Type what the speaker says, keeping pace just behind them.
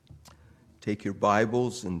Take your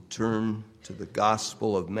Bibles and turn to the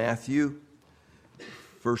Gospel of Matthew,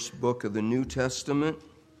 first book of the New Testament,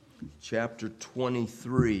 chapter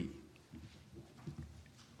 23.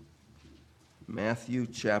 Matthew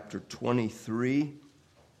chapter 23.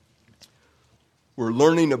 We're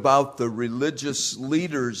learning about the religious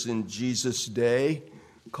leaders in Jesus' day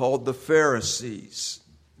called the Pharisees,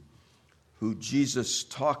 who Jesus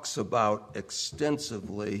talks about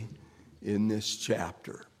extensively in this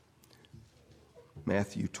chapter.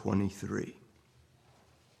 Matthew 23.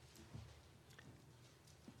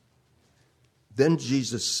 Then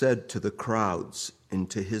Jesus said to the crowds and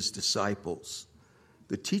to his disciples,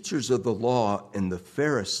 "The teachers of the law and the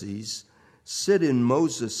Pharisees sit in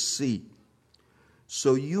Moses' seat,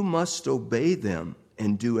 so you must obey them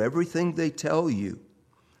and do everything they tell you.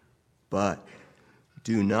 But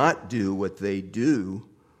do not do what they do,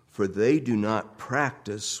 for they do not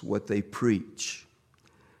practice what they preach.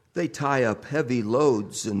 They tie up heavy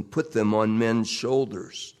loads and put them on men's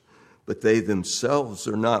shoulders, but they themselves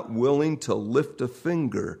are not willing to lift a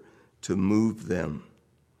finger to move them.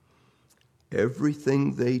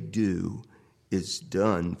 Everything they do is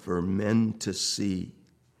done for men to see.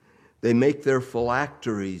 They make their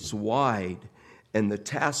phylacteries wide and the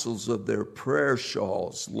tassels of their prayer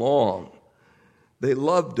shawls long. They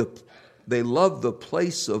love the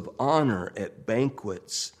place of honor at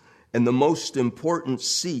banquets and the most important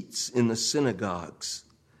seats in the synagogues.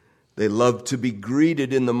 They love to be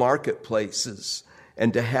greeted in the marketplaces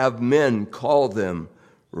and to have men call them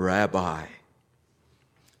Rabbi.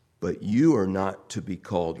 But you are not to be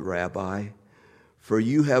called Rabbi, for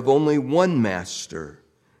you have only one master,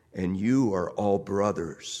 and you are all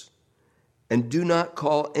brothers. And do not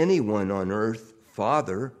call anyone on earth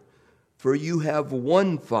Father, for you have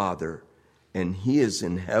one Father, and he is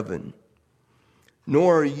in heaven.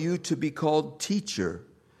 Nor are you to be called teacher,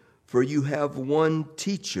 for you have one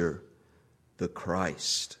teacher, the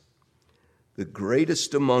Christ. The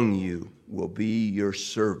greatest among you will be your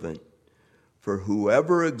servant, for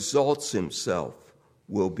whoever exalts himself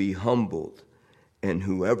will be humbled, and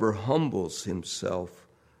whoever humbles himself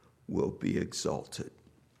will be exalted."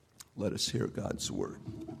 Let us hear God's word.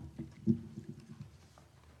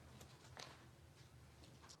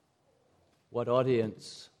 What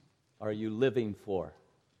audience are you living for?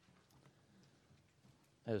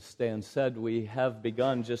 As Stan said, we have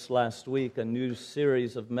begun just last week a new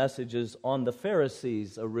series of messages on the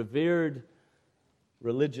Pharisees, a revered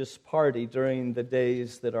religious party during the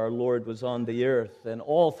days that our Lord was on the earth. And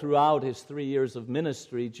all throughout his 3 years of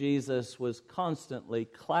ministry, Jesus was constantly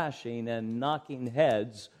clashing and knocking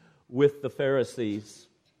heads with the Pharisees,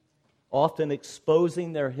 often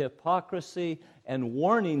exposing their hypocrisy and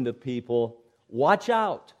warning the people, watch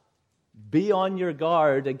out. Be on your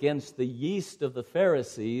guard against the yeast of the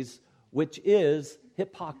Pharisees, which is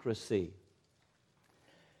hypocrisy.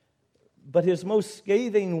 But his most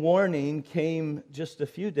scathing warning came just a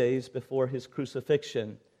few days before his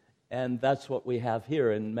crucifixion, and that's what we have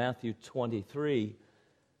here in Matthew 23.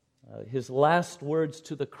 His last words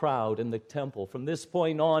to the crowd in the temple. From this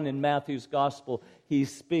point on in Matthew's gospel,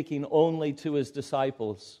 he's speaking only to his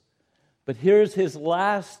disciples. But here's his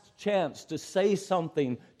last chance to say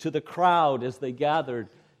something to the crowd as they gathered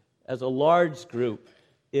as a large group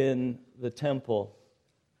in the temple.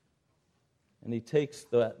 And he takes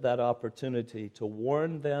that opportunity to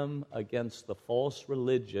warn them against the false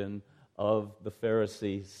religion of the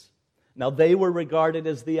Pharisees. Now, they were regarded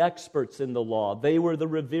as the experts in the law. They were the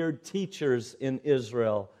revered teachers in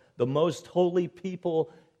Israel, the most holy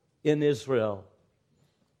people in Israel,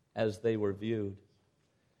 as they were viewed.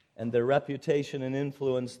 And their reputation and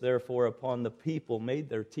influence, therefore, upon the people made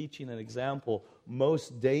their teaching and example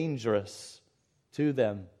most dangerous to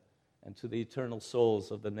them and to the eternal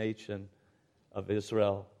souls of the nation of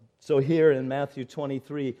Israel. So here in Matthew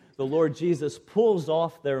 23, the Lord Jesus pulls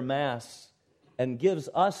off their masks and gives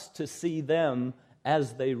us to see them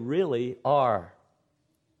as they really are.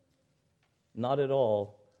 Not at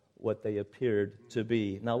all what they appeared to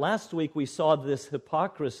be. Now, last week we saw this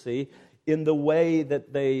hypocrisy in the way that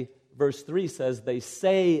verse 3 says, they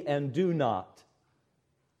say and do not.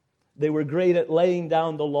 They were great at laying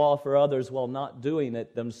down the law for others while not doing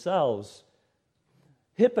it themselves.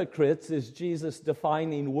 Hypocrites is Jesus'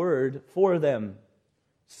 defining word for them.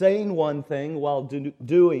 Saying one thing while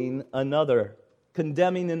doing another.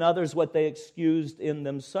 Condemning in others what they excused in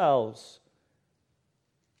themselves.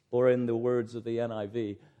 Or in the words of the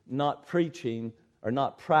NIV, not preaching or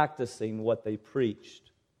not practicing what they preached.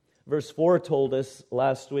 Verse 4 told us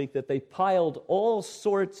last week that they piled all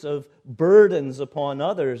sorts of burdens upon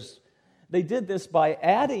others. They did this by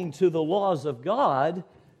adding to the laws of God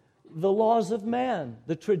the laws of man,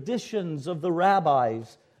 the traditions of the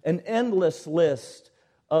rabbis, an endless list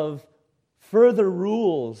of further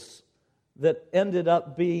rules that ended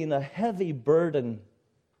up being a heavy burden,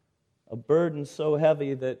 a burden so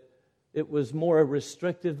heavy that it was more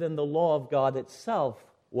restrictive than the law of God itself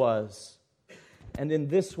was. And in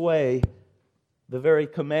this way, the very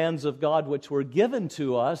commands of God which were given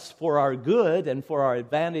to us for our good and for our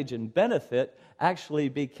advantage and benefit actually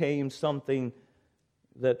became something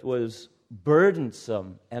that was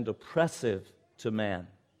burdensome and oppressive to man.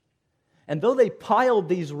 And though they piled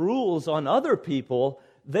these rules on other people,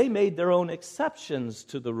 they made their own exceptions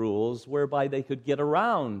to the rules whereby they could get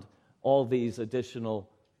around all these additional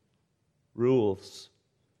rules.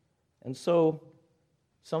 And so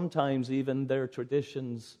sometimes even their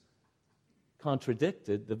traditions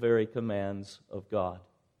contradicted the very commands of God.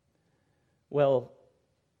 Well,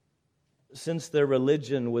 since their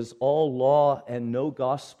religion was all law and no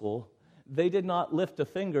gospel, they did not lift a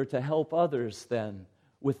finger to help others then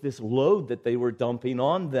with this load that they were dumping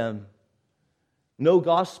on them. No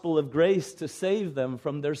gospel of grace to save them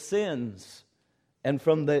from their sins and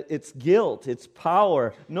from its guilt, its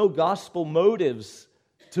power. No gospel motives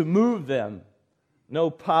to move them.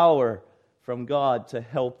 No power from God to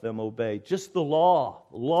help them obey. Just the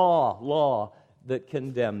law that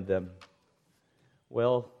condemned them.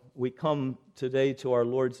 Well, we come today to our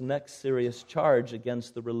Lord's next serious charge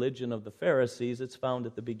against the religion of the Pharisees. It's found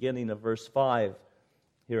at the beginning of verse 5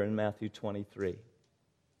 here in Matthew 23.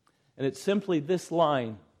 And it's simply this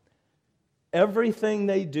line: everything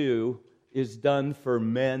they do is done for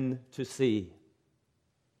men to see.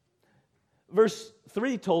 Verse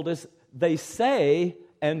 3 told us they say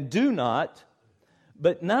and do not,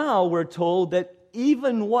 but now we're told that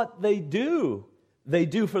even what they do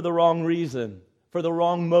for the wrong reason, for the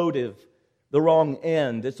wrong motive, the wrong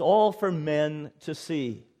end. It's all for men to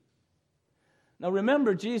see. Now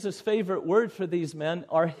remember, Jesus' favorite word for these men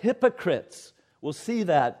are hypocrites. We'll see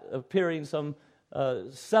that appearing some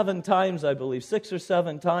 7 times, I believe, 6 or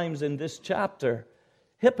 7 times in this chapter.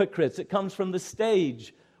 Hypocrites. It comes from the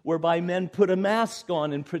stage whereby men put a mask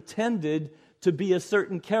on and pretended to be a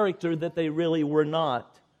certain character that they really were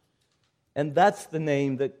not. And that's the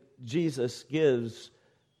name that Jesus gives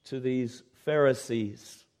to these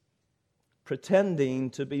Pharisees, pretending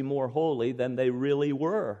to be more holy than they really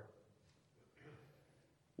were.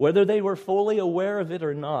 Whether they were fully aware of it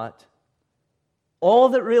or not, all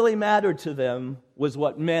that really mattered to them was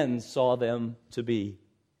what men saw them to be.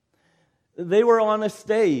 They were on a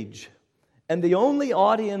stage, and the only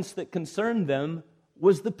audience that concerned them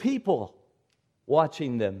was the people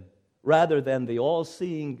watching them, rather than the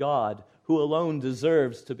all-seeing God who alone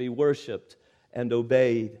deserves to be worshiped and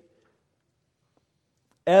obeyed.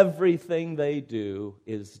 Everything they do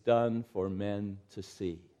is done for men to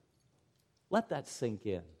see. Let that sink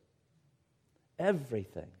in.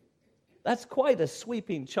 Everything. That's quite a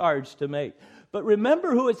sweeping charge to make. But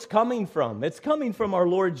remember who it's coming from. It's coming from our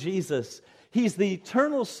Lord Jesus. He's the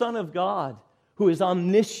eternal Son of God who is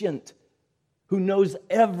omniscient, who knows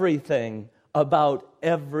everything about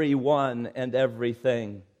everyone and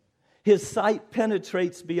everything. His sight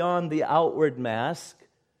penetrates beyond the outward mask,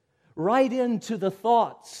 right into the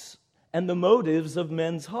thoughts and the motives of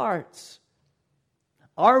men's hearts.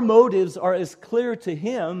 Our motives are as clear to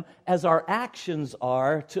Him as our actions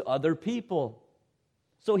are to other people.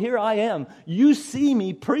 So here I am. You see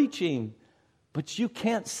me preaching, but you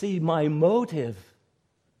can't see my motive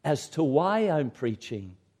as to why I'm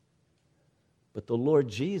preaching. But the Lord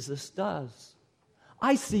Jesus does.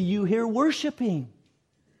 I see you here worshiping.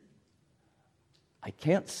 I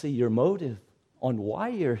can't see your motive on why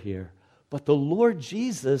you're here, but the Lord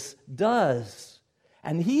Jesus does.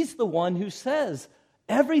 And He's the one who says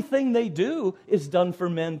everything they do is done for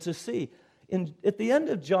men to see. At the end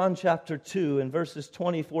of John chapter 2, in verses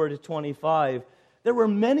 24 to 25, there were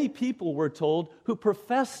many people, we're told, who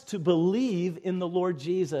professed to believe in the Lord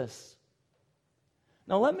Jesus.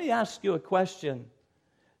 Now let me ask you a question.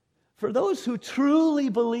 For those who truly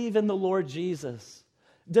believe in the Lord Jesus,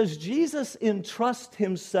 does Jesus entrust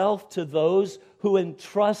Himself to those who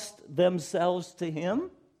entrust themselves to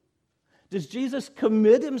Him? Does Jesus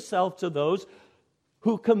commit Himself to those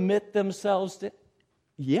who commit themselves to Him?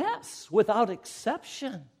 Yes, without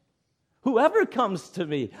exception. Whoever comes to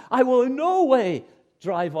me, I will in no way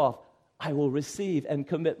drive off. I will receive and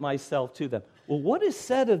commit myself to them. Well, what is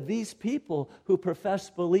said of these people who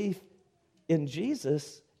profess belief in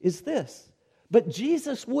Jesus is this: but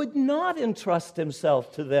Jesus would not entrust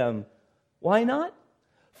Himself to them. Why not?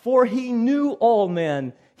 For He knew all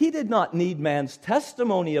men. He did not need man's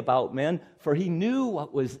testimony about men, for He knew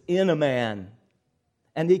what was in a man.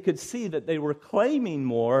 And he could see that they were claiming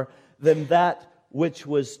more than that which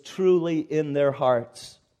was truly in their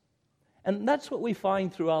hearts. And that's what we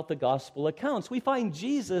find throughout the gospel accounts. We find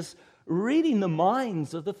Jesus reading the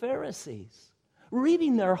minds of the Pharisees,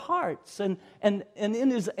 reading their hearts, and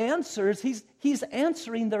in his answers, he's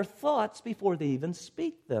answering their thoughts before they even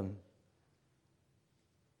speak them.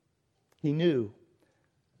 He knew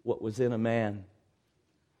what was in a man.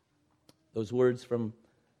 Those words from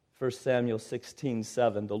 1 Samuel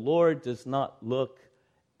 16:7, the Lord does not look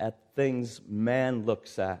at things man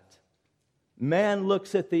looks at. Man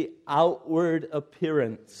looks at the outward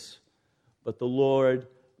appearance, but the Lord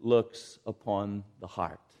looks upon the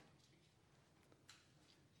heart.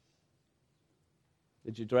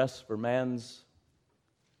 Did you dress for man's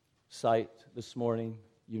sight this morning?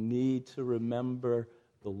 You need to remember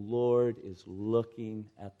the Lord is looking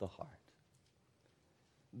at the heart.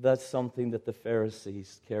 That's something that the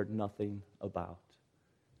Pharisees cared nothing about.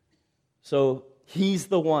 So he's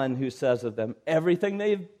the one who says of them, everything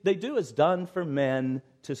they do is done for men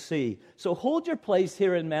to see. So hold your place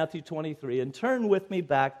here in Matthew 23 and turn with me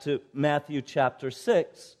back to Matthew chapter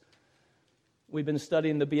 6. We've been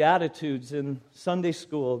studying the Beatitudes in Sunday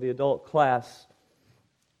school, the adult class.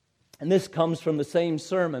 And this comes from the same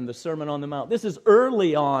sermon, the Sermon on the Mount. This is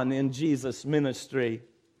early on in Jesus' ministry.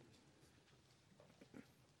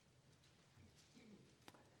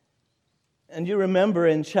 And you remember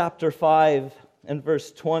in chapter 5 and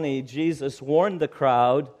verse 20, Jesus warned the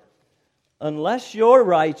crowd, unless your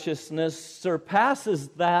righteousness surpasses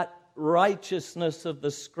that righteousness of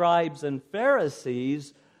the scribes and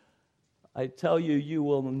Pharisees, I tell you, you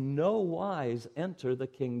will in no wise enter the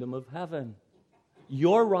kingdom of heaven.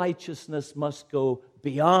 Your righteousness must go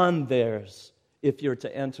beyond theirs if you're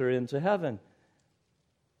to enter into heaven.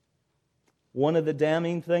 One of the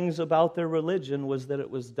damning things about their religion was that it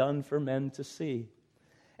was done for men to see.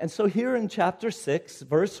 And so here in chapter 6,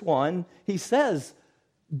 verse 1, he says,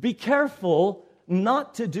 be careful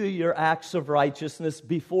not to do your acts of righteousness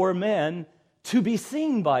before men to be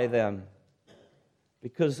seen by them.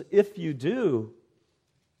 Because if you do,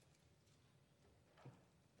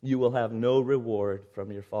 you will have no reward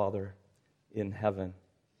from your Father in heaven.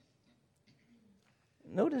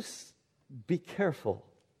 Notice, be careful.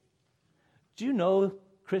 Do you know,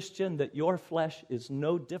 Christian, that your flesh is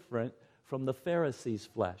no different from the Pharisees'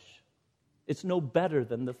 flesh? It's no better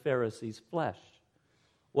than the Pharisees' flesh.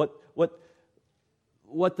 What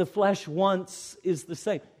the flesh wants is the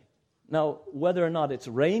same. Now, whether or not it's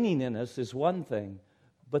reigning in us is one thing,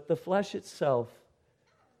 but the flesh itself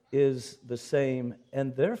is the same.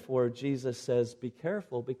 And therefore, Jesus says, be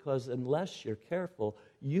careful, because unless you're careful,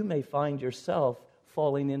 you may find yourself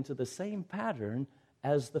falling into the same pattern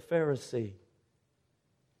as the Pharisee.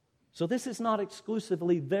 So this is not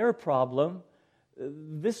exclusively their problem.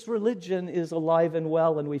 This religion is alive and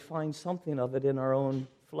well, and we find something of it in our own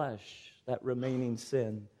flesh, that remaining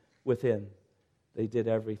sin within. They did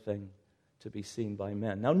everything to be seen by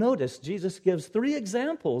men. Now notice, Jesus gives 3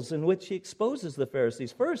 examples in which he exposes the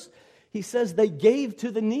Pharisees. First, he says they gave to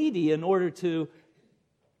the needy in order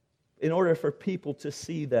for people to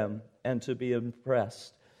see them and to be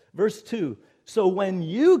impressed. Verse 2, so when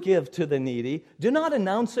you give to the needy, do not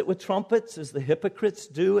announce it with trumpets as the hypocrites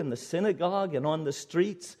do in the synagogue and on the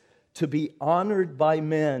streets to be honored by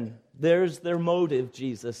men. There's their motive,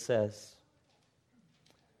 Jesus says.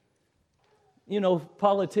 You know,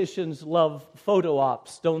 politicians love photo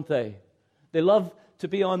ops, don't they? They love to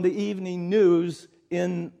be on the evening news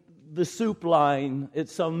in the soup line at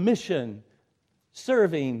some mission,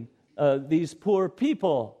 serving these poor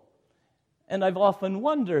people. And I've often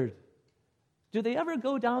wondered, do they ever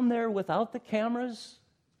go down there without the cameras?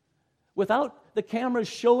 Without the cameras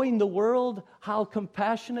showing the world how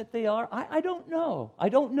compassionate they are? I don't know. I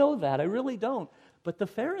don't know that. I really don't. But the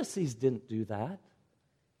Pharisees didn't do that.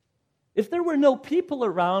 If there were no people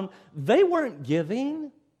around, they weren't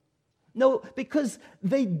giving. No, because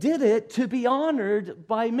they did it to be honored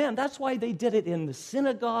by men. That's why they did it in the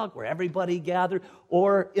synagogue where everybody gathered,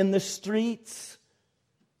 or in the streets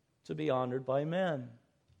to be honored by men.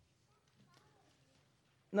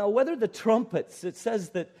 Now, whether the trumpets, it says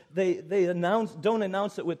that they don't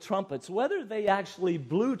announce it with trumpets, whether they actually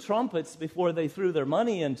blew trumpets before they threw their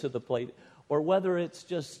money into the plate, or whether it's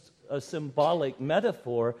just a symbolic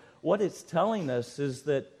metaphor, what it's telling us is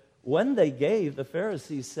that when they gave, the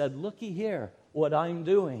Pharisees said, looky here, what I'm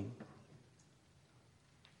doing.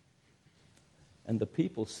 And the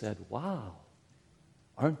people said, wow,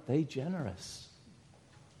 aren't they generous?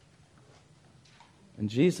 And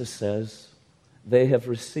Jesus says, they have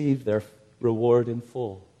received their reward in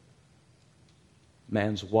full.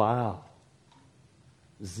 Man's wow.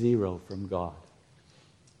 0 from God.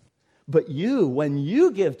 But you, when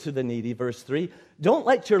you give to the needy, verse 3, don't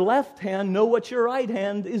let your left hand know what your right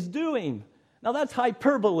hand is doing. Now that's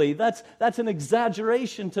hyperbole. That's an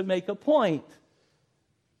exaggeration to make a point.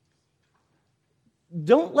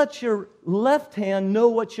 Don't let your left hand know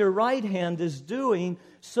what your right hand is doing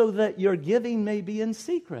so that your giving may be in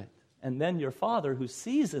secret. And then your Father who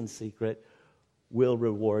sees in secret will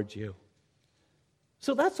reward you.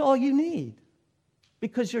 So that's all you need,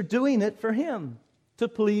 because you're doing it for Him, to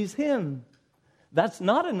please Him. That's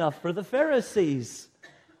not enough for the Pharisees.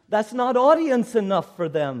 That's not audience enough for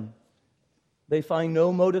them. They find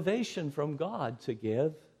no motivation from God to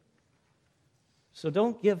give. So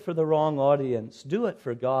don't give for the wrong audience. Do it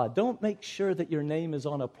for God. Don't make sure that your name is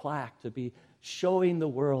on a plaque to be showing the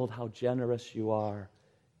world how generous you are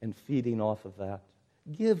and feeding off of that.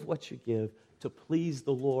 Give what you give to please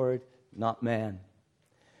the Lord, not man.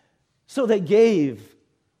 So they gave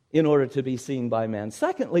in order to be seen by man.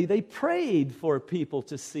 Secondly, they prayed for people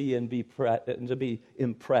to see and to be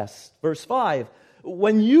impressed. Verse 5,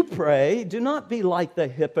 when you pray, do not be like the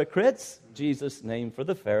hypocrites, Jesus' name for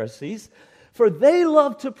the Pharisees, for they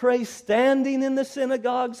love to pray standing in the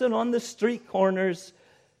synagogues and on the street corners,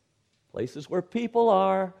 places where people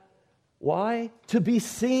are. Why? To be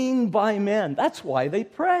seen by men. That's why they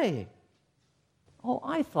pray. Oh,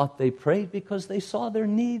 I thought they prayed because they saw their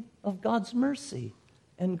need of God's mercy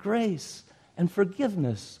and grace and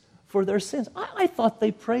forgiveness for their sins. I thought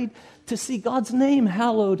they prayed to see God's name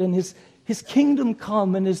hallowed and His kingdom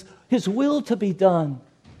come and His will to be done.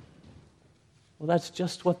 Well, that's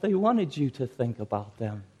just what they wanted you to think about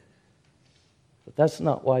them. But that's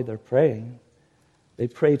not why they're praying. They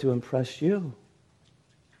pray to impress you.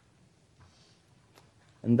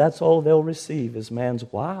 And that's all they'll receive is man's,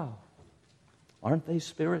 wow, aren't they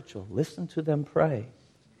spiritual? Listen to them pray.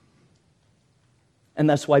 And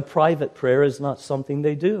that's why private prayer is not something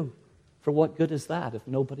they do. For what good is that if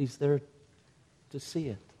nobody's there to see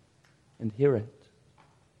it and hear it?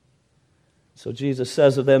 So Jesus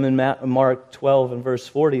says of them in Mark 12 and verse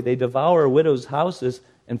 40, they devour widows' houses,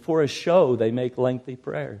 and for a show they make lengthy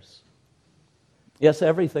prayers. Yes,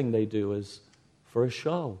 everything they do is for a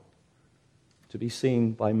show, to be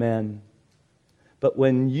seen by men. But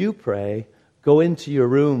when you pray, go into your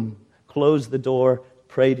room, close the door,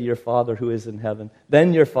 pray to your Father who is in heaven.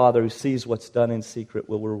 Then your Father who sees what's done in secret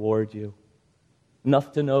will reward you.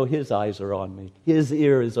 Enough to know His eyes are on me. His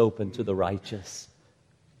ear is open to the righteous.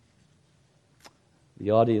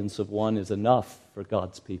 The audience of one is enough for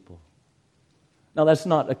God's people. Now, that's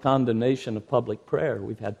not a condemnation of public prayer.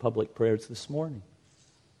 We've had public prayers this morning.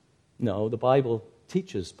 No, the Bible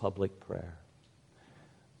teaches public prayer.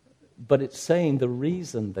 But it's saying the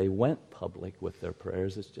reason they went public with their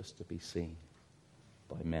prayers is just to be seen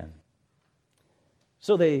by men.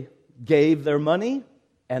 So they gave their money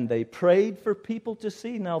and they prayed for people to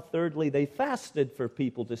see. Now, thirdly, they fasted for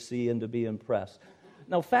people to see and to be impressed.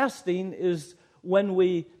 Now, fasting is when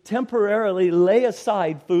we temporarily lay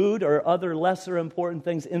aside food or other lesser important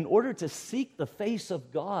things in order to seek the face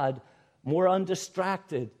of God more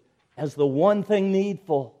undistracted as the one thing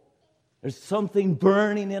needful. There's something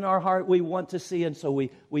burning in our heart we want to see, and so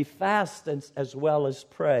we fast as well as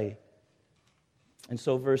pray. And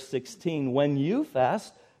so verse 16, when you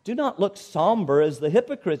fast, do not look somber as the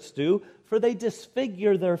hypocrites do, for they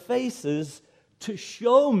disfigure their faces to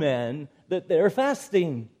show men that they're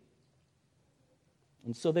fasting.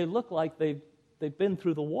 And so they look like they've been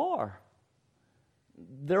through the war.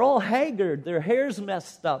 They're all haggard, their hair's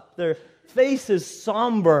messed up, their face is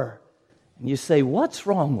somber. And you say, what's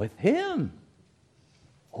wrong with him?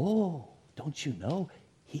 Oh, don't you know?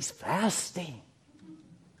 He's fasting.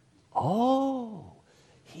 Oh,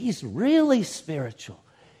 he's really spiritual.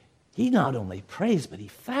 He not only prays, but he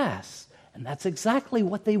fasts. And that's exactly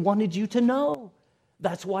what they wanted you to know.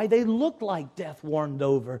 That's why they look like death warmed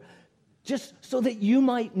over. Just so that you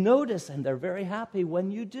might notice, and they're very happy when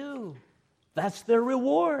you do. That's their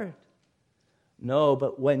reward. No,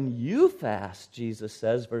 but when you fast, Jesus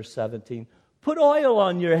says, verse 17, put oil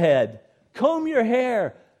on your head, comb your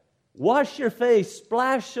hair, wash your face,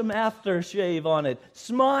 splash some aftershave on it,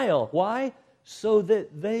 smile. Why? So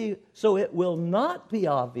it will not be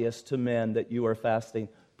obvious to men that you are fasting,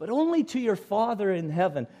 but only to your Father in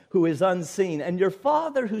heaven who is unseen. And your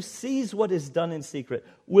Father who sees what is done in secret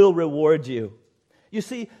will reward you. You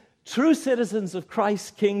see, true citizens of Christ's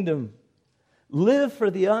kingdom live for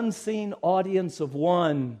the unseen audience of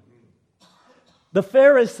one. The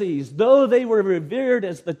Pharisees, though they were revered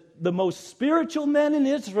as the most spiritual men in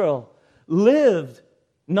Israel, lived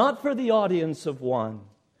not for the audience of one,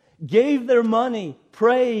 gave their money,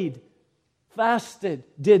 prayed, fasted,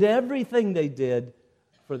 did everything they did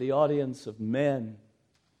for the audience of men.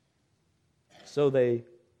 So they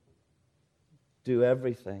do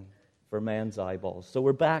everything for man's eyeballs. So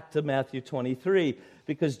we're back to Matthew 23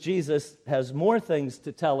 because Jesus has more things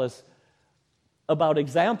to tell us about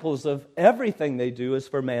examples of everything they do is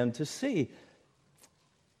for man to see.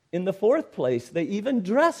 In the fourth place, they even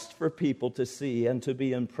dressed for people to see and to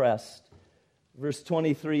be impressed. Verse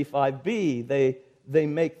 23, 5b, they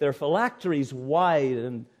make their phylacteries wide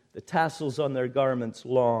and the tassels on their garments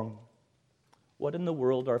long. What in the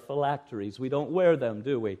world are phylacteries? We don't wear them,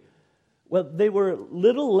 do we? Well, they were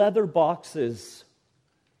little leather boxes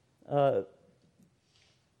that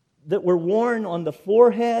were worn on the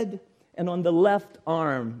forehead and on the left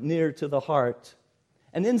arm near to the heart.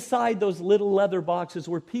 And inside those little leather boxes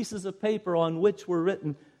were pieces of paper on which were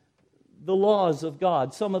written the laws of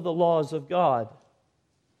God, some of the laws of God.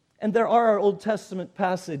 And there are Old Testament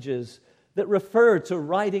passages that refer to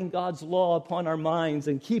writing God's law upon our minds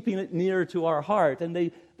and keeping it near to our heart. And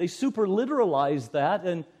they super literalize that.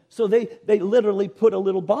 And so they literally put a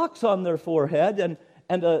little box on their forehead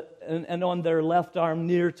and on their left arm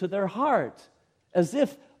near to their heart. As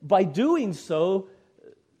if by doing so,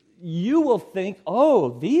 you will think,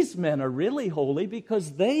 oh, these men are really holy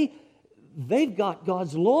because they've got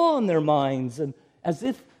God's law on their minds. And as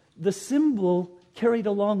if the symbol carried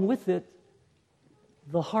along with it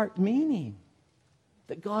the heart meaning,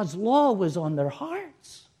 that God's law was on their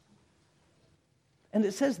hearts. And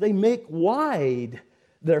it says they make wide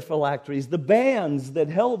their phylacteries, the bands that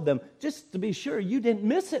held them, just to be sure you didn't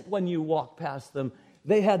miss it when you walked past them.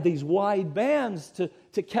 They had these wide bands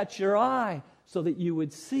to catch your eye so that you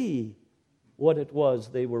would see what it was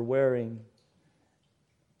they were wearing.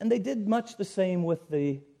 And they did much the same with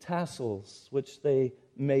the tassels, which they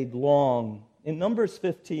made long. In Numbers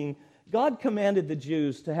 15, God commanded the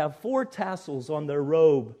Jews to have 4 tassels on their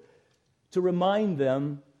robe to remind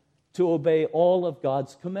them to obey all of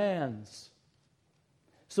God's commands.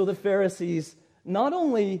 So the Pharisees not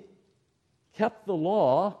only kept the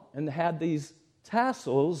law and had these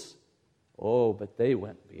tassels, but they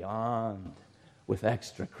went beyond with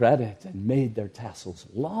extra credit and made their tassels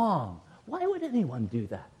long. Why would anyone do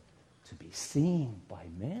that? To be seen by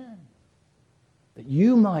men. That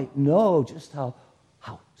you might know just how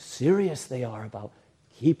serious they are about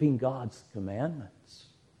keeping God's commandments.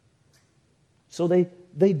 So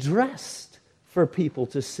they dressed for people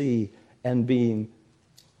to see and being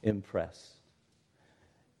impressed.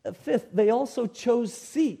 Fifth, they also chose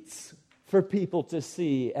seats for people to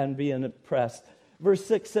see and be impressed. Verse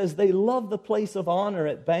 6 says, they love the place of honor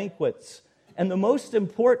at banquets and the most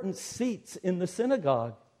important seats in the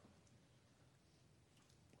synagogue.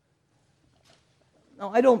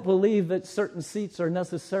 Now, I don't believe that certain seats are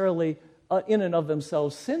necessarily in and of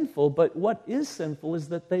themselves sinful, but what is sinful is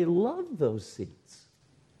that they love those seats.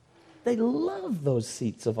 They love those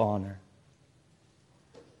seats of honor.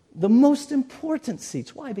 The most important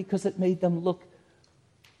seats. Why? Because it made them look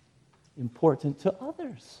important to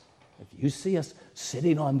others. If you see us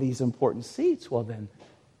sitting on these important seats, well then,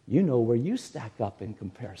 you know where you stack up in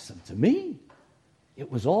comparison to me.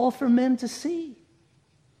 It was all for men to see.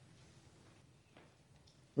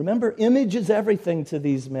 Remember, image is everything to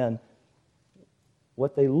these men.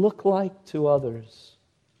 What they look like to others.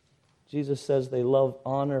 Jesus says they love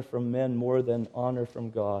honor from men more than honor from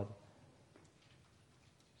God.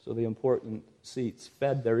 So the important seats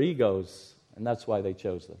fed their egos, and that's why they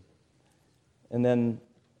chose them. And then,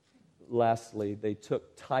 lastly, they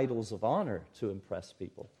took titles of honor to impress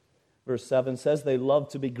people. Verse 7 says they love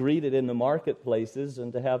to be greeted in the marketplaces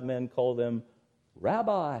and to have men call them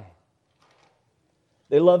rabbi.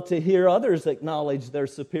 They love to hear others acknowledge their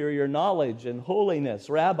superior knowledge and holiness.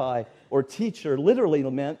 Rabbi or teacher literally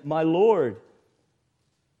meant my Lord.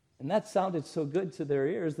 And that sounded so good to their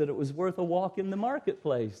ears that it was worth a walk in the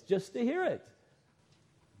marketplace just to hear it.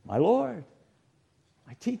 My Lord,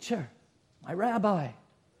 my teacher, my rabbi.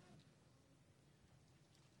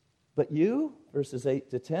 But you, verses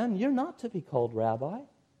 8 to 10, you're not to be called rabbi,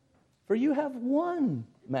 for you have one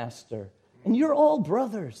master, and you're all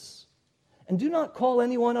brothers. And do not call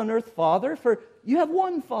anyone on earth Father, for you have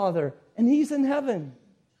one Father, and He's in heaven.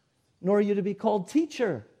 Nor are you to be called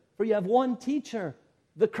teacher, for you have one teacher,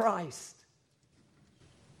 the Christ.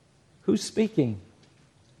 Who's speaking?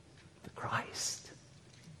 The Christ.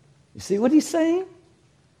 You see what he's saying?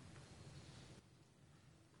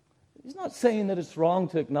 He's not saying that it's wrong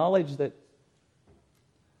to acknowledge that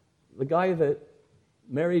the guy that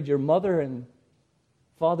married your mother and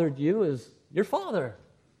fathered you is your father.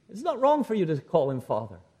 It's not wrong for you to call him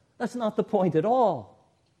father. That's not the point at all.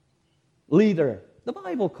 Leader. The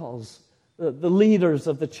Bible calls the leaders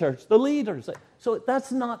of the church, the leaders. So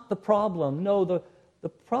that's not the problem. No, the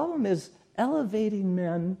problem is elevating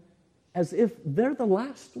men as if they're the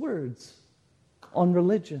last words on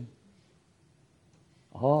religion.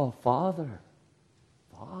 Oh, Father,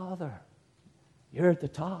 you're at the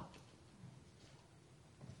top.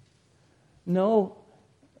 No,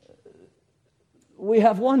 we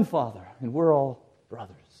have one Father, and we're all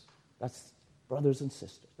brothers. That's brothers and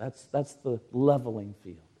sisters. That's the leveling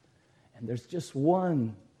field. And there's just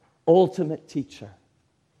one ultimate teacher,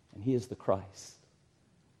 and he is the Christ.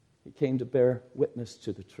 He came to bear witness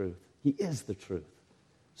to the truth. He is the truth.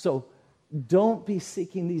 So don't be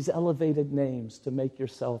seeking these elevated names to make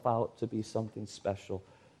yourself out to be something special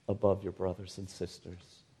above your brothers and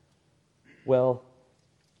sisters. Well,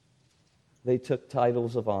 they took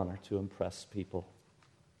titles of honor to impress people.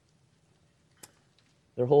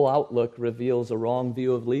 Their whole outlook reveals a wrong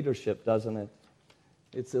view of leadership, doesn't it?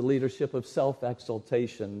 It's a leadership of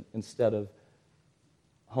self-exaltation instead of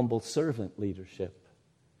humble servant leadership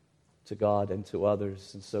to God and to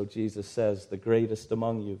others. And so Jesus says, the greatest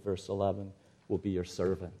among you, verse 11, will be your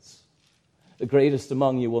servants. The greatest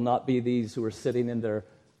among you will not be these who are sitting in their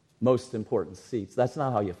most important seats. That's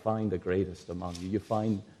not how you find the greatest among you. You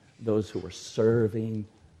find those who are serving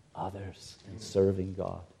others and serving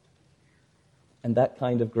God. And that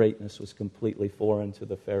kind of greatness was completely foreign to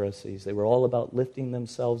the Pharisees. They were all about lifting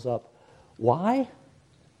themselves up. Why?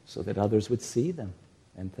 So that others would see them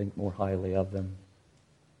and think more highly of them.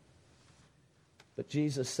 But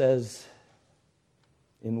Jesus says,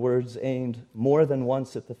 in words aimed more than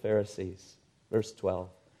once at the Pharisees, verse 12,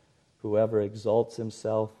 whoever exalts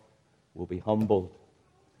himself will be humbled,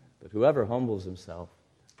 but whoever humbles himself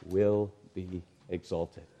will be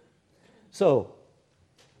exalted. So,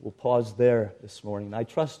 we'll pause there this morning. I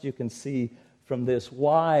trust you can see from this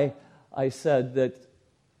why I said that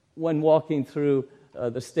when walking through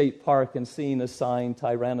the state park and seeing a sign,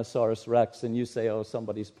 Tyrannosaurus Rex, and you say, oh,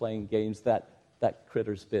 somebody's playing games, that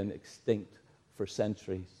critter's been extinct for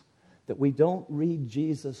centuries. That we don't read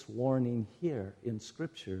Jesus' warning here in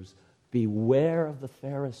Scriptures. Beware of the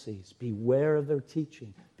Pharisees. Beware of their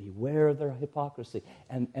teaching. Beware of their hypocrisy.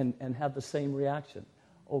 And have the same reaction.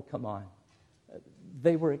 Oh, come on.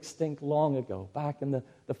 They were extinct long ago, back in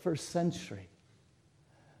the first century.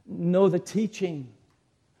 No, the teaching,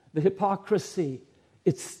 the hypocrisy,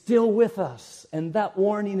 it's still with us. And that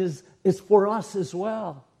warning is for us as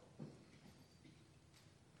well.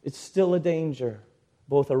 It's still a danger,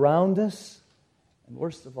 both around us and,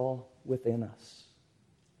 worst of all, within us.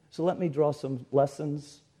 So let me draw some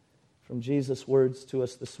lessons from Jesus' words to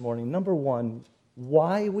us this morning. Number one,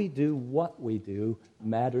 why we do what we do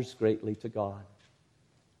matters greatly to God.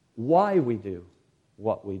 Why we do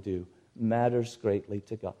what we do matters greatly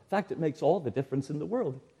to God. In fact, it makes all the difference in the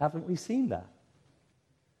world. Haven't we seen that?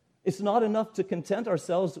 It's not enough to content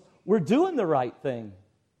ourselves. We're doing the right thing.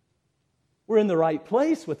 We're in the right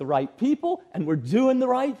place with the right people, and we're doing the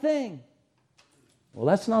right thing. Well,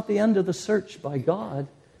 that's not the end of the search by God.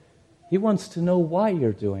 He wants to know why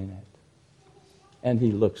you're doing it. And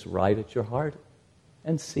He looks right at your heart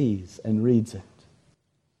and sees and reads it.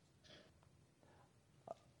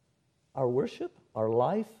 Our worship, our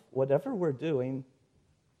life, whatever we're doing,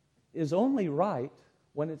 is only right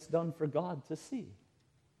when it's done for God to see.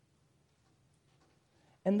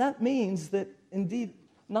 And that means that, indeed,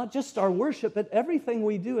 not just our worship, but everything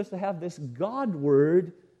we do is to have this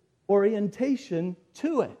God-word orientation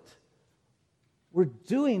to it. We're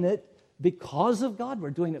doing it because of God. We're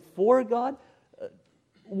doing it for God.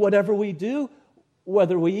 Whatever we do,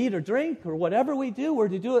 whether we eat or drink or whatever we do, we're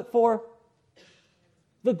to do it for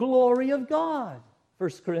the glory of God. 1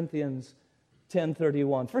 Corinthians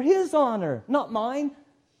 10:31. For His honor, not mine.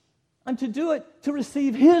 I'm to do it to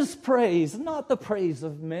receive His praise, not the praise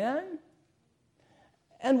of men.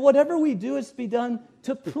 And whatever we do is to be done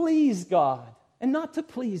to please God and not to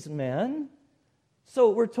please men.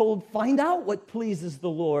 So we're told, find out what pleases the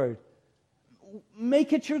Lord.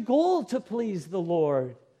 Make it your goal to please the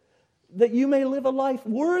Lord, that you may live a life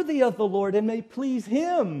worthy of the Lord and may please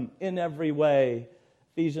Him in every way.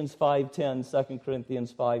 Ephesians 5:10, 2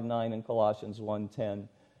 Corinthians 5:9, and Colossians 1:10.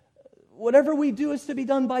 Whatever we do is to be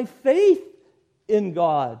done by faith in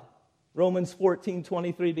God. Romans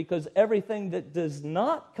 14:23, because everything that does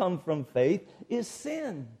not come from faith is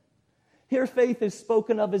sin. Here faith is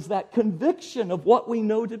spoken of as that conviction of what we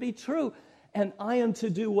know to be true. And I am to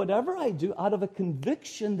do whatever I do out of a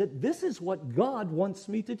conviction that this is what God wants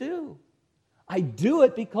me to do. I do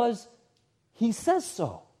it because He says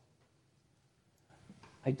so.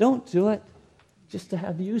 I don't do it just to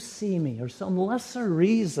have you see me or some lesser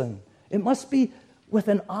reason. It must be with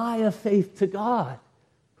an eye of faith to God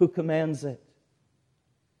who commands it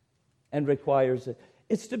and requires it.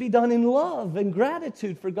 It's to be done in love and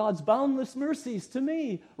gratitude for God's boundless mercies to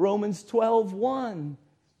me, Romans 12:1.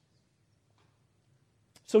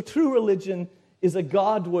 So true religion is a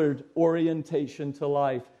Godward orientation to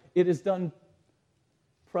life. It is done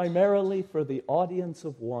primarily for the audience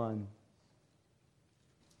of one,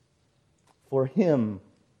 for Him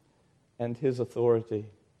and His authority,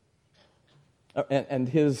 and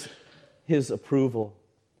His approval.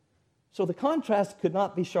 So the contrast could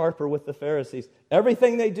not be sharper with the Pharisees.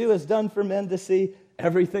 Everything they do is done for men to see.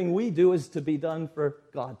 Everything we do is to be done for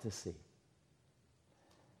God to see.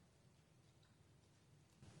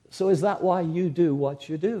 So is that why you do what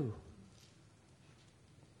you do?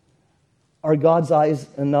 Are God's eyes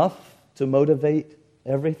enough to motivate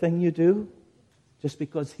everything you do just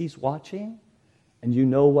because He's watching and you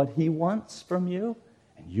know what He wants from you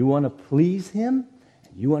and you want to please Him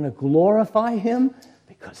and you want to glorify Him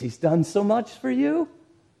because He's done so much for you?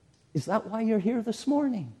 Is that why you're here this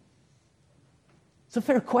morning? It's a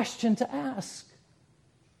fair question to ask.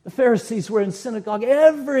 The Pharisees were in synagogue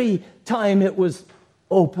every time it was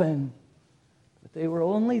open, but they were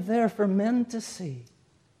only there for men to see.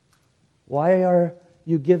 Why are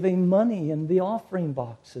you giving money in the offering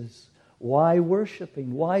boxes? Why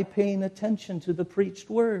worshiping? Why paying attention to the preached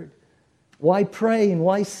word? Why praying?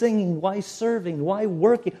 Why singing? Why serving? Why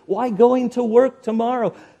working? Why going to work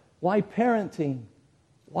tomorrow? Why parenting?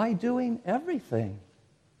 Why doing everything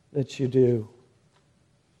that you do?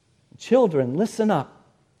 Children, listen up.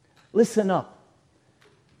 Listen up.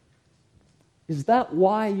 Is that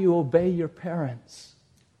why you obey your parents?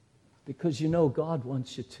 Because you know God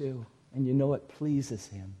wants you to, and you know it pleases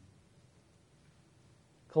Him.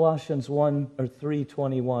 Colossians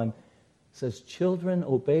 3:21 says, "Children,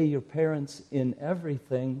 obey your parents in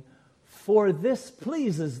everything, for this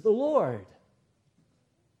pleases the Lord."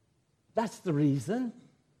 That's the reason.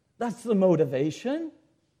 That's the motivation.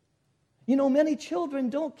 You know, many children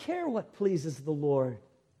don't care what pleases the Lord.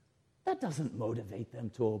 That doesn't motivate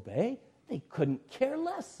them to obey. They couldn't care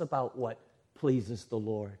less about what pleases the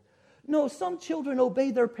Lord. No, some children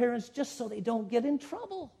obey their parents just so they don't get in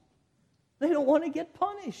trouble. They don't want to get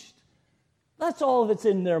punished. That's all that's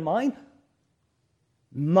in their mind.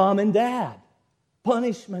 Mom and dad,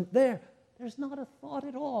 punishment there. There's not a thought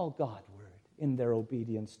at all Godward in their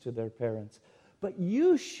obedience to their parents. But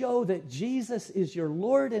you show that Jesus is your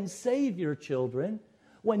Lord and Savior, children,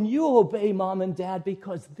 when you obey mom and dad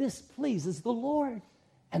because this pleases the Lord.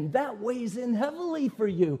 And that weighs in heavily for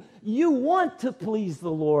you. You want to please the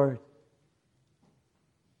Lord.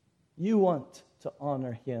 You want to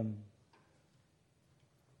honor Him.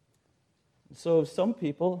 So some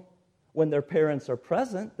people, when their parents are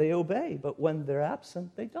present, they obey. But when they're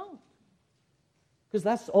absent, they don't. Because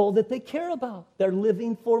that's all that they care about. They're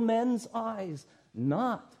living for men's eyes,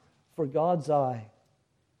 not for God's eye.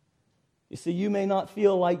 You see, you may not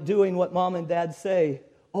feel like doing what mom and dad say.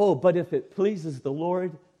 Oh, but if it pleases the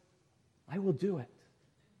Lord, I will do it.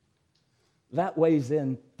 That weighs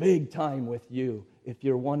in big time with you if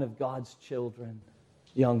you're one of God's children,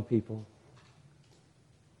 young people.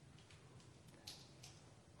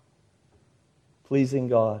 Pleasing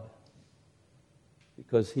God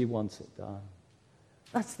because He wants it done.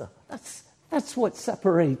 That's what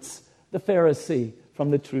separates the Pharisee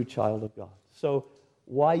from the true child of God. So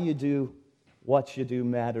why you do what you do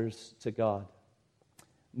matters to God.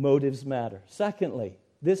 Motives matter. Secondly,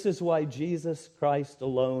 this is why Jesus Christ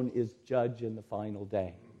alone is judge in the final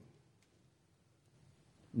day.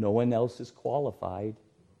 No one else is qualified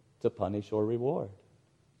to punish or reward.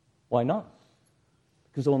 Why not?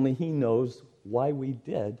 Because only He knows why we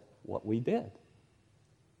did what we did.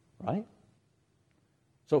 Right?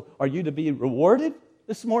 So are you to be rewarded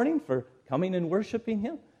this morning for coming and worshiping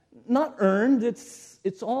Him? Not earned.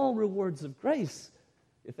 It's all rewards of grace.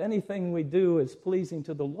 If anything we do is pleasing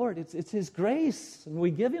to the Lord, it's His grace, and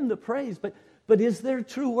we give Him the praise. But is there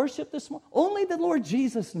true worship this morning? Only the Lord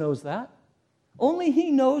Jesus knows that. Only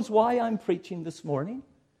He knows why I'm preaching this morning.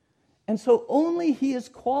 And so only He is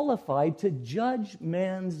qualified to judge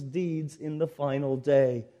man's deeds in the final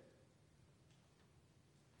day.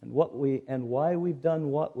 And why we've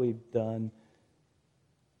done what we've done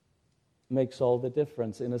makes all the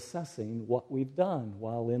difference in assessing what we've done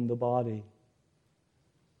while in the body.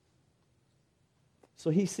 So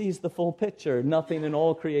He sees the full picture. Nothing in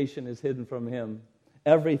all creation is hidden from Him.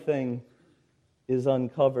 Everything is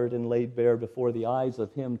uncovered and laid bare before the eyes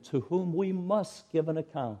of Him to whom we must give an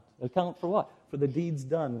account. Account for what? For the deeds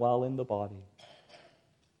done while in the body.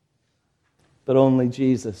 But only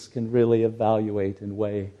Jesus can really evaluate and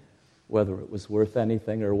weigh whether it was worth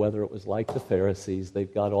anything or whether it was like the Pharisees.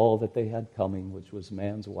 They've got all that they had coming, which was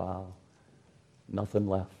man's wow. Nothing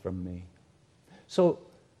left from me. So,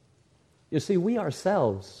 you see, we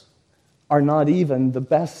ourselves are not even the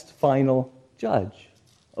best final judge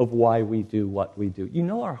of why we do what we do. You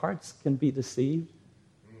know our hearts can be deceived,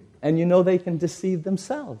 and you know they can deceive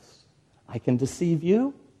themselves. I can deceive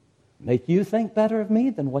you, make you think better of me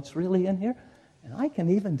than what's really in here, and I can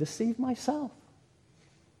even deceive myself.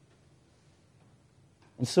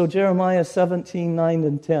 And so Jeremiah 17, 9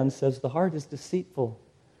 and 10 says, the heart is deceitful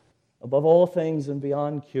above all things and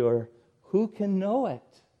beyond cure. Who can know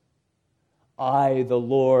it? I, the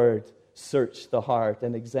Lord, search the heart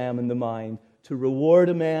and examine the mind to reward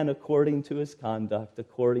a man according to his conduct,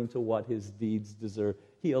 according to what his deeds deserve.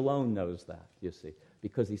 He alone knows that, you see,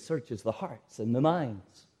 because he searches the hearts and the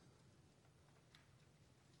minds.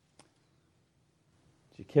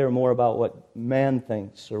 Do you care more about what man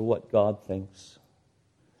thinks or what God thinks?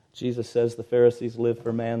 Jesus says the Pharisees live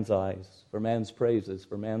for man's eyes, for man's praises,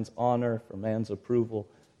 for man's honor, for man's approval.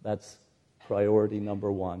 That's priority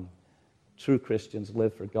number one. True Christians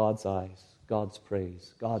live for God's eyes, God's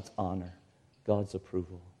praise, God's honor, God's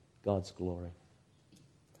approval, God's glory.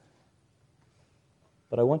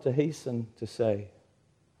 But I want to hasten to say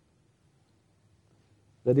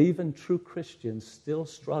that even true Christians still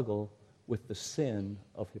struggle with the sin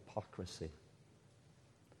of hypocrisy.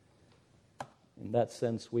 In that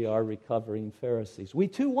sense, we are recovering Pharisees. We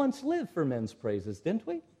too once lived for men's praises, didn't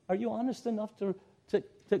we? Are you honest enough to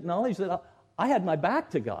acknowledge that I had my back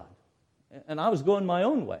to God and I was going my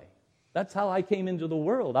own way? That's how I came into the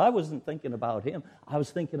world. I wasn't thinking about Him. I was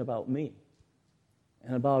thinking about me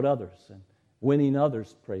and about others and winning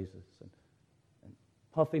others' praises and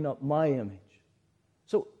puffing up my image.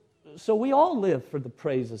 So we all lived for the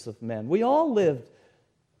praises of men. We all lived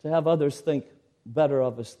to have others think better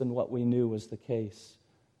of us than what we knew was the case.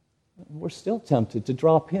 We're still tempted to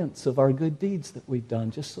drop hints of our good deeds that we've done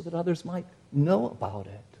just so that others might know about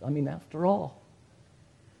it. I mean, after all,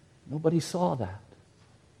 nobody saw that.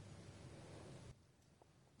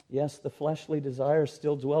 Yes, the fleshly desire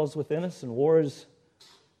still dwells within us and wars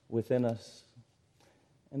within us.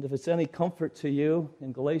 And if it's any comfort to you,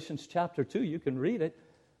 in Galatians chapter 2, you can read it,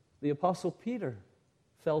 the Apostle Peter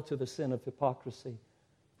fell to the sin of hypocrisy.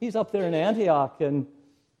 He's up there in Antioch,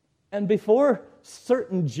 and before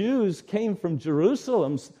certain Jews came from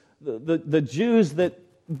Jerusalem, the Jews that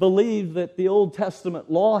believed that the Old Testament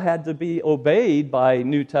law had to be obeyed by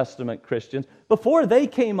New Testament Christians, before they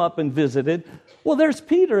came up and visited, well, there's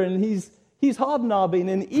Peter, and he's hobnobbing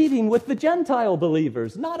and eating with the Gentile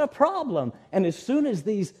believers. Not a problem. And as soon as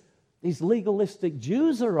these legalistic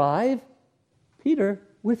Jews arrive, Peter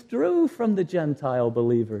withdrew from the Gentile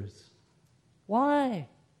believers. Why?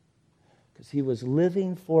 Because he was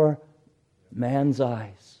living for man's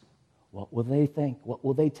eyes. What will they think? What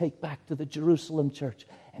will they take back to the Jerusalem church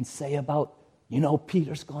and say about,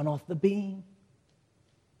 Peter's gone off the beam?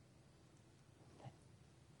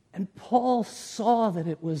 And Paul saw that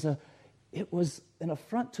it was an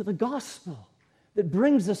affront to the gospel that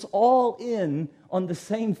brings us all in on the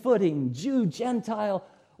same footing, Jew, Gentile,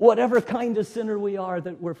 whatever kind of sinner we are,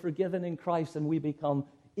 that we're forgiven in Christ and we become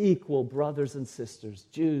equal brothers and sisters.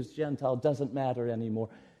 Jews, Gentile, doesn't matter anymore.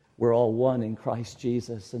 We're all one in Christ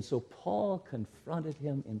Jesus. And so Paul confronted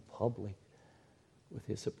him in public with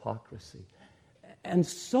his hypocrisy. And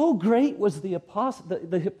so great was the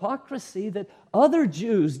hypocrisy that other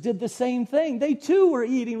Jews did the same thing. They too were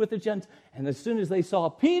eating with the Gentiles. And as soon as they saw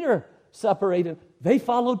Peter separated, they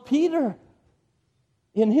followed Peter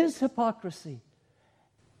in his hypocrisy.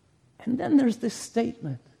 And then there's this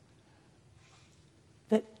statement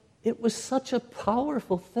that it was such a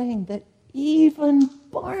powerful thing that even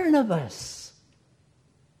Barnabas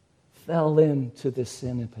fell into the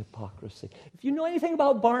sin of hypocrisy. If you know anything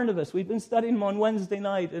about Barnabas, we've been studying him on Wednesday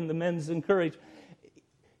night in the Men's Encourage.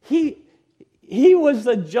 He was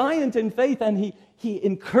a giant in faith, and he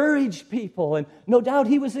encouraged people. And no doubt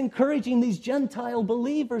he was encouraging these Gentile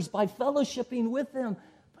believers by fellowshipping with them.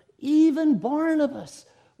 But even Barnabas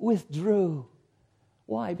withdrew.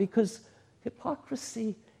 Why? Because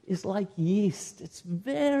hypocrisy is like yeast. It's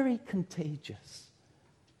very contagious.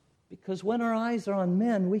 Because when our eyes are on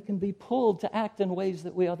men, we can be pulled to act in ways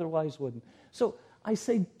that we otherwise wouldn't. So I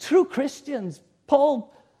say true Christians,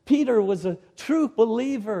 Peter was a true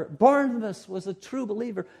believer, Barnabas was a true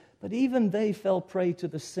believer, but even they fell prey to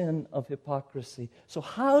the sin of hypocrisy. So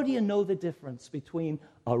how do you know the difference between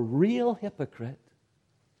a real hypocrite,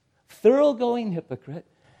 thoroughgoing hypocrite,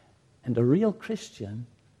 and a real Christian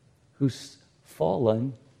who's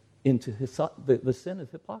fallen into the sin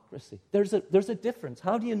of hypocrisy. There's a difference.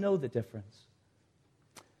 How do you know the difference?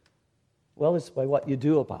 Well, it's by what you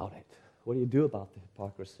do about it. What do you do about the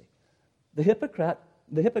hypocrisy? The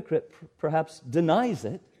hypocrite perhaps denies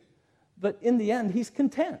it, but in the end, he's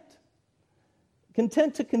content.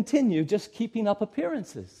 Content to continue just keeping up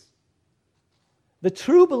appearances. The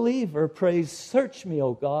true believer prays, "Search me,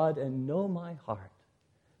 O God, and know my heart.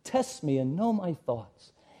 Test me and know my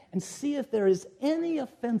thoughts, and see if there is any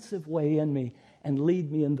offensive way in me, and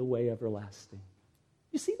lead me in the way everlasting."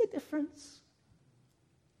 You see the difference?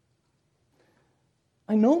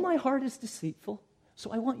 I know my heart is deceitful,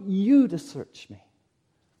 so I want you to search me.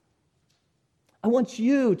 I want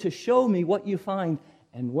you to show me what you find,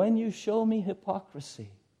 and when you show me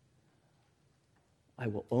hypocrisy, I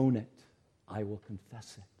will own it. I will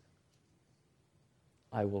confess it.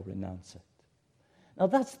 I will renounce it. Now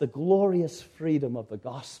that's the glorious freedom of the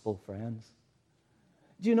gospel, friends.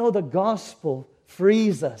 Do you know the gospel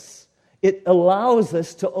frees us? It allows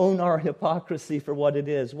us to own our hypocrisy for what it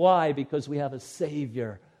is. Why? Because we have a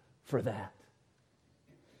Savior for that.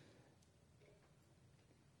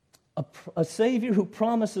 A Savior who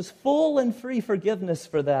promises full and free forgiveness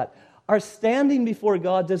for that. Our standing before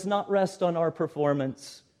God does not rest on our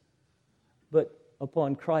performance, but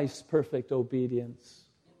upon Christ's perfect obedience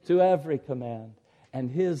to every command and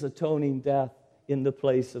His atoning death in the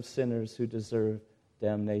place of sinners who deserve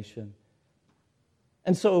damnation.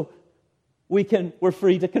 And so we're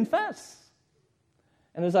free to confess.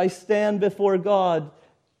 And as I stand before God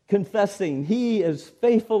confessing, He is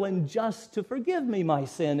faithful and just to forgive me my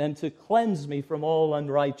sin and to cleanse me from all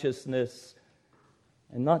unrighteousness.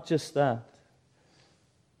 And not just that,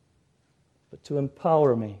 but to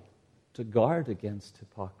empower me to guard against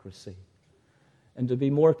hypocrisy and to be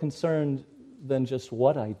more concerned than just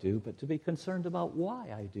what I do, but to be concerned about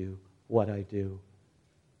why I do what I do.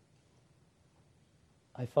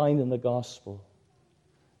 I find in the gospel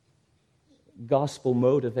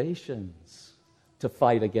motivations to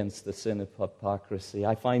fight against the sin of hypocrisy.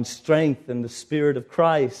 I find strength in the Spirit of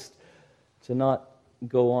Christ to not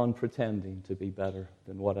go on pretending to be better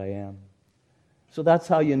than what I am. So that's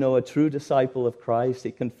how you know a true disciple of Christ.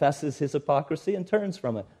 He confesses his hypocrisy and turns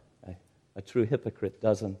from it. A true hypocrite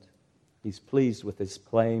doesn't. He's pleased with his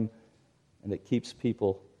claim, and it keeps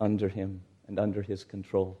people under him and under his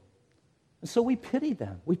control. And so we pity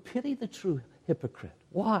them. We pity the true hypocrite.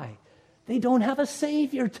 Why? They don't have a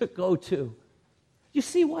Savior to go to. You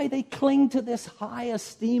see why they cling to this high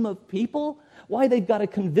esteem of people? Why they've got to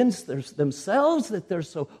convince themselves that they're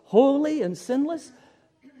so holy and sinless?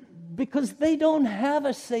 Because they don't have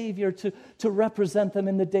a Savior to represent them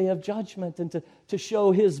in the day of judgment and to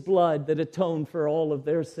show His blood that atoned for all of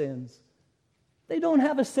their sins. They don't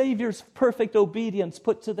have a Savior's perfect obedience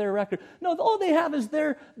put to their record. No, all they have is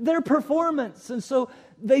their performance. And so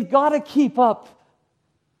they've got to keep up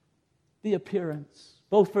the appearance,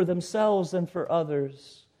 both for themselves and for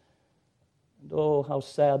others. And oh, how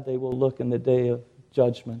sad they will look in the day of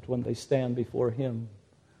judgment when they stand before Him,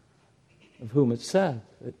 of whom it's said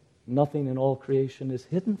that nothing in all creation is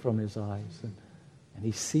hidden from His eyes. And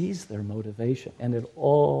He sees their motivation, and it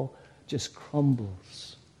all just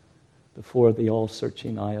crumbles before the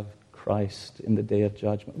all-searching eye of Christ in the day of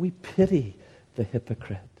judgment. We pity the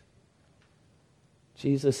hypocrite.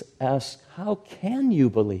 Jesus asks, how can you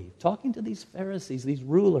believe? Talking to these Pharisees, these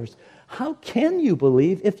rulers, how can you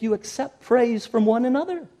believe if you accept praise from one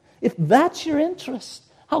another? If that's your interest,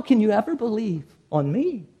 how can you ever believe on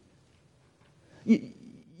me?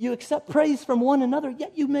 You accept praise from one another,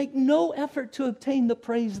 yet you make no effort to obtain the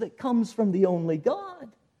praise that comes from the only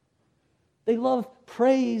God. They love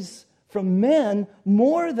praise from men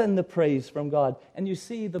more than the praise from God. And you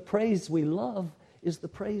see, the praise we love is the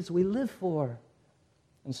praise we live for.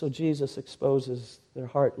 And so Jesus exposes their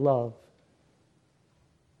heart love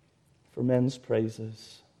for men's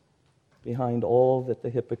praises behind all that the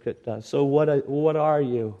hypocrite does. So what are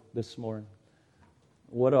you this morning?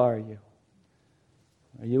 What are you?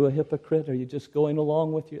 Are you a hypocrite? Are you just going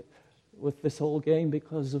along with this whole game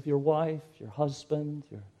because of your wife, your husband,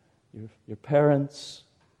 your parents?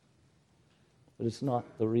 But it's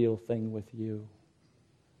not the real thing with you.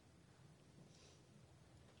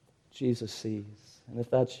 Jesus sees. And if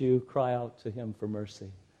that's you, cry out to Him for mercy.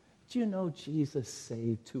 Do you know Jesus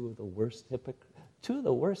saved two of the worst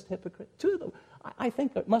hypocrites? I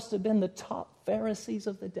think it must have been the top Pharisees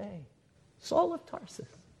of the day. Saul of Tarsus.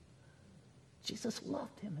 Jesus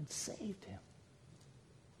loved him and saved him.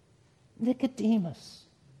 Nicodemus,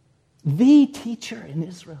 the teacher in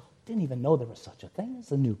Israel, didn't even know there was such a thing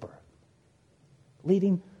as a new birth,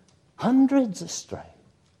 leading hundreds astray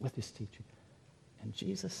with his teaching. And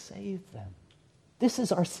Jesus saved them. This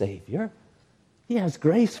is our Savior. He has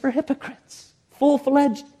grace for hypocrites,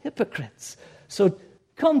 full-fledged hypocrites. So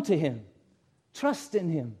come to Him. Trust in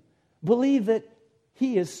Him. Believe that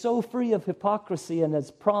He is so free of hypocrisy and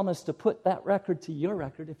has promised to put that record to your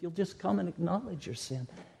record if you'll just come and acknowledge your sin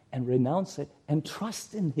and renounce it and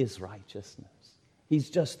trust in His righteousness. He's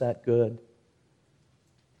just that good.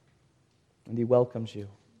 And He welcomes you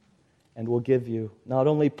and will give you not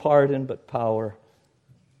only pardon but power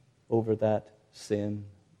over that sin.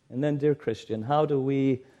 And then, dear Christian, how do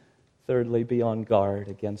we, thirdly, be on guard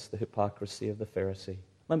against the hypocrisy of the Pharisee?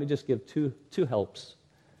 Let me just give two helps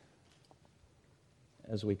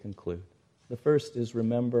as we conclude. The first is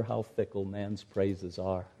remember how fickle man's praises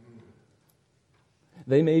are.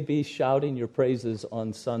 They may be shouting your praises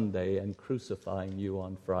on Sunday and crucifying you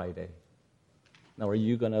on Friday. Now, are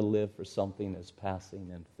you going to live for something as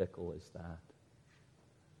passing and fickle as that?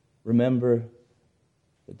 Remember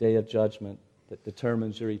the day of judgment that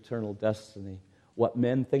determines your eternal destiny. What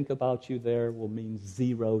men think about you there will mean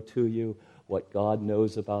zero to you. What God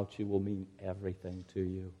knows about you will mean everything to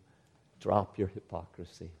you. Drop your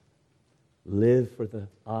hypocrisy. Live for the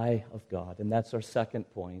eye of God. And that's our second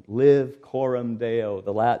point. Live coram Deo,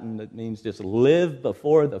 the Latin that means just live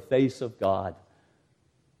before the face of God.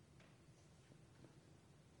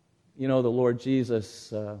 You know, the Lord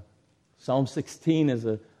Jesus, Psalm 16 is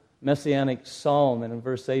a messianic psalm, and in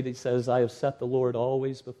verse 8 he says, I have set the Lord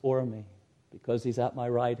always before me. Because He's at my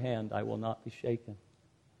right hand, I will not be shaken.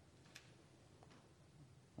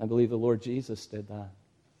 I believe the Lord Jesus did that.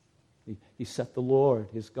 He set the Lord,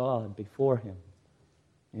 His God, before Him.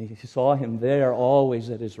 And He saw Him there always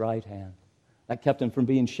at His right hand. That kept Him from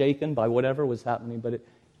being shaken by whatever was happening, but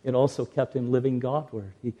it also kept Him living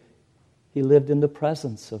Godward. He lived in the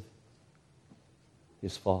presence of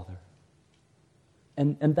His Father.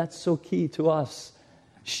 And that's so key to us,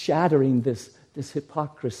 shattering this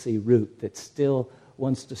hypocrisy root that still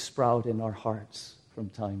wants to sprout in our hearts from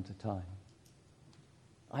time to time.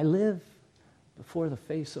 I live before the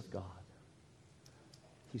face of God.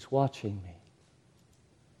 He's watching me.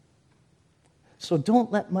 So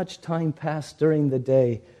don't let much time pass during the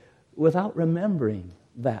day without remembering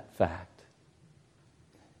that fact.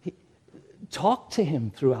 Talk to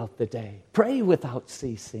Him throughout the day. Pray without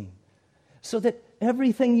ceasing. So that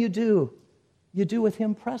everything you do with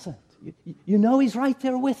Him present. You know He's right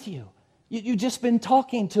there with you. You've just been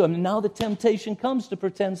talking to Him, and now the temptation comes to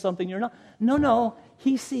pretend something you're not. No,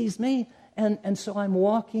 He sees me, and so I'm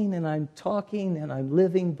walking, and I'm talking, and I'm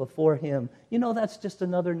living before Him. You know, that's just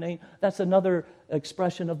another name. That's another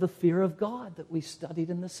expression of the fear of God that we studied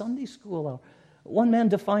in the Sunday school hour. One man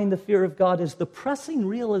defined the fear of God as the pressing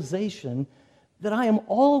realization that I am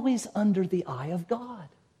always under the eye of God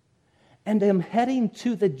and am heading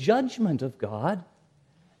to the judgment of God,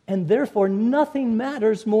 and therefore nothing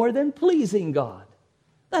matters more than pleasing God.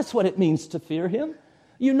 That's what it means to fear Him.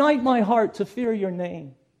 Unite my heart to fear Your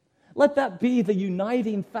name. Let that be the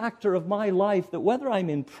uniting factor of my life, that whether I'm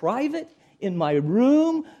in private, in my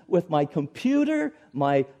room, with my computer,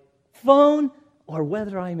 my phone, or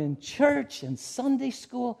whether I'm in church and Sunday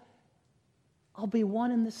school, I'll be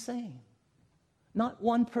one and the same. Not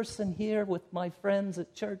one person here with my friends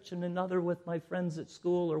at church and another with my friends at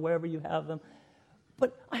school or wherever you have them.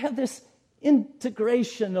 But I have this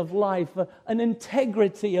integration of life, an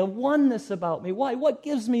integrity, a oneness about me. Why? What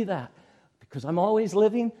gives me that? Because I'm always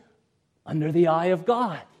living under the eye of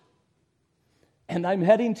God. And I'm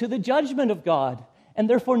heading to the judgment of God. And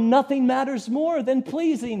therefore nothing matters more than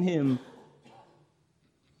pleasing Him.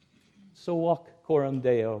 So walk coram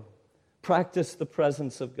Deo. Practice the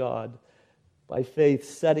presence of God by faith,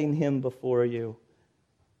 setting Him before you.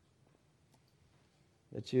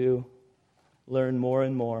 That you learn more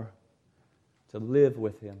and more to live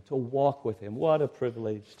with Him, to walk with Him. What a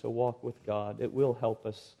privilege to walk with God. It will help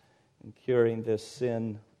us in curing this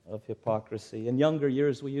sin of hypocrisy. In younger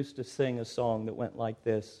years, we used to sing a song that went like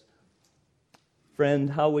this. Friend,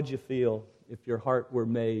 how would you feel if your heart were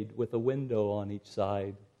made with a window on each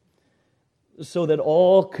side, so that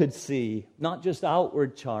all could see, not just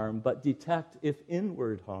outward charm, but detect if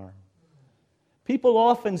inward harm? People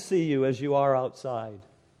often see you as you are outside.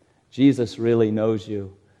 Jesus really knows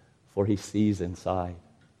you, for He sees inside.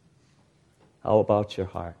 How about your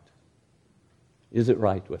heart? Is it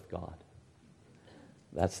right with God?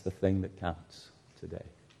 That's the thing that counts today.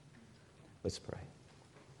 Let's pray.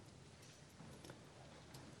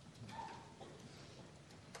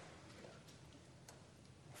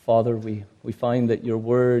 Father, we find that Your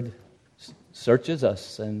Word searches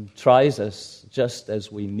us and tries us just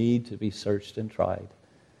as we need to be searched and tried.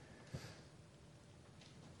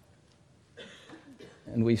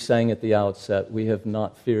 And we sang at the outset, we have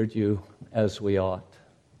not feared you as we ought.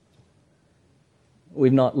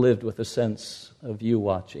 We've not lived with a sense of you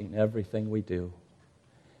watching everything we do.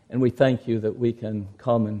 And we thank you that we can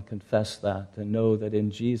come and confess that and know that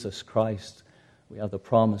in Jesus Christ we have the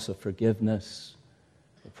promise of forgiveness,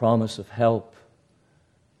 the promise of help.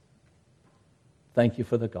 Thank you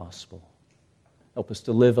for the gospel. Help us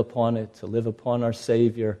to live upon it, to live upon our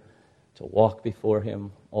Savior, to walk before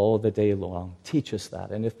Him all the day long. Teach us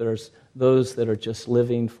that. And if there's those that are just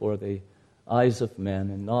living for the eyes of men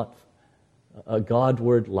and not a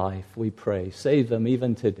Godward life, we pray, save them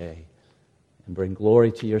even today and bring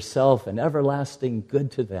glory to yourself and everlasting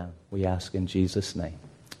good to them. We ask in Jesus' name.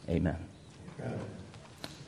 Amen.